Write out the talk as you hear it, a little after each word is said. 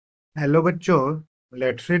Hello bachcho,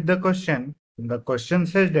 let's read the question. The question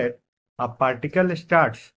says that a particle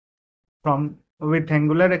starts from with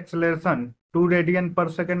angular acceleration 2 radian per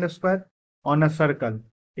second square on a circle.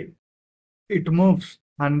 It, it moves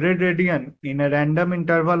 100 radian in a random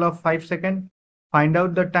interval of 5 seconds. Find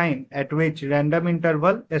out the time at which random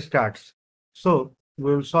interval starts. So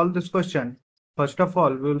we will solve this question. First of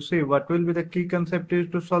all, we will see what will be the key concept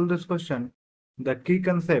used to solve this question. The key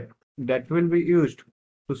concept that will be used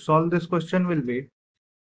to solve this question will be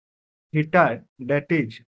theta, that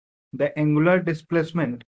is the angular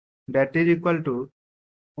displacement, that is equal to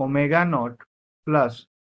omega naught plus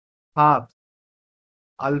half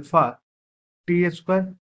alpha t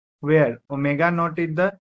square, where omega naught is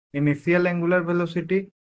the initial angular velocity,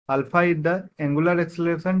 alpha is the angular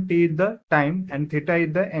acceleration, t is the time, and theta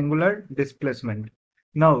is the angular displacement.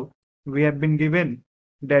 Now we have been given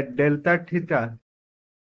that delta theta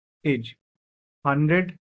is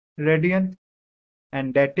 100 radian,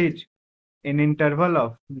 and that is in interval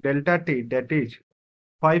of delta t, that is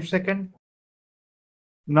 5 seconds.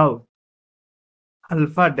 Now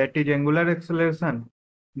alpha, that is angular acceleration,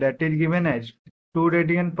 that is given as 2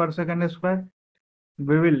 radian per second square.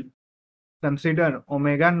 We will consider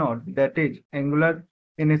omega naught, that is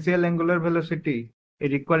initial angular velocity,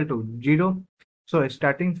 is equal to 0. So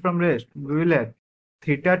starting from rest, we will have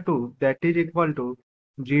theta 2, that is equal to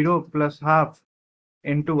 0 plus half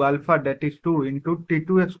into alpha, that is 2 into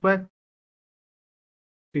t2 square,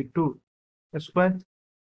 t2 square.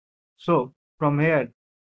 So from here,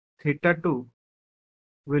 theta 2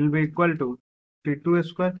 will be equal to t2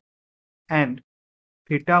 square, and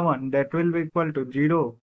theta 1, that will be equal to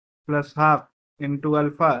 0 plus half into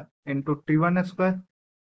alpha into t1 square.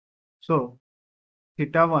 So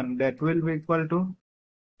theta 1, that will be equal to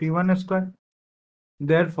t1 square.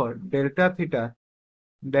 Therefore delta theta,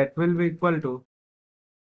 that will be equal to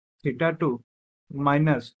theta 2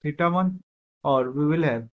 minus theta 1, or we will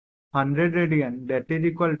have 100 radian, that is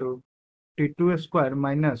equal to t2 square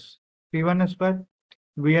minus t1 square.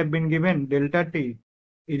 We have been given delta t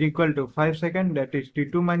is equal to 5 seconds, that is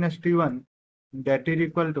t2 minus t1, that is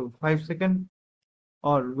equal to 5 seconds,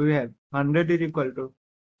 or we have 100 is equal to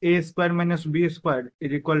a square minus b squared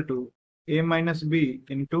is equal to a minus b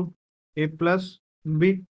into a plus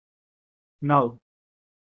b. Now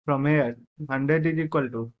from here, 100 is equal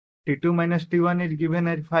to t2 minus t1 is given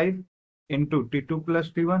as 5 into t2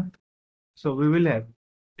 plus t1. So we will have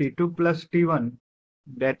t2 plus t1,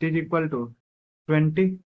 that is equal to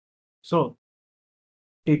 20. So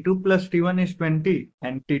t2 plus t1 is 20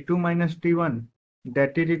 and t2 minus t1,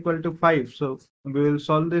 that is equal to 5. So we will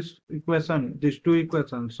solve this equation, these two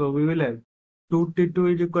equations. So we will have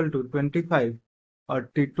 2t2 is equal to 25,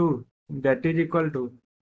 or t2, that is equal to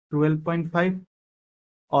 12.5,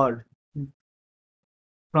 or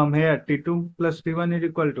from here t2 plus t1 is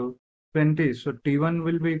equal to 20. So t1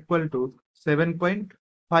 will be equal to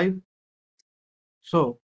 7.5.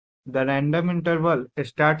 So the random interval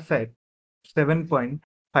starts at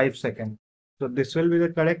 7.5 seconds. So this will be the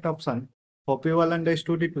correct option. Hope you all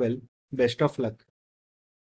understood it well. Best of luck.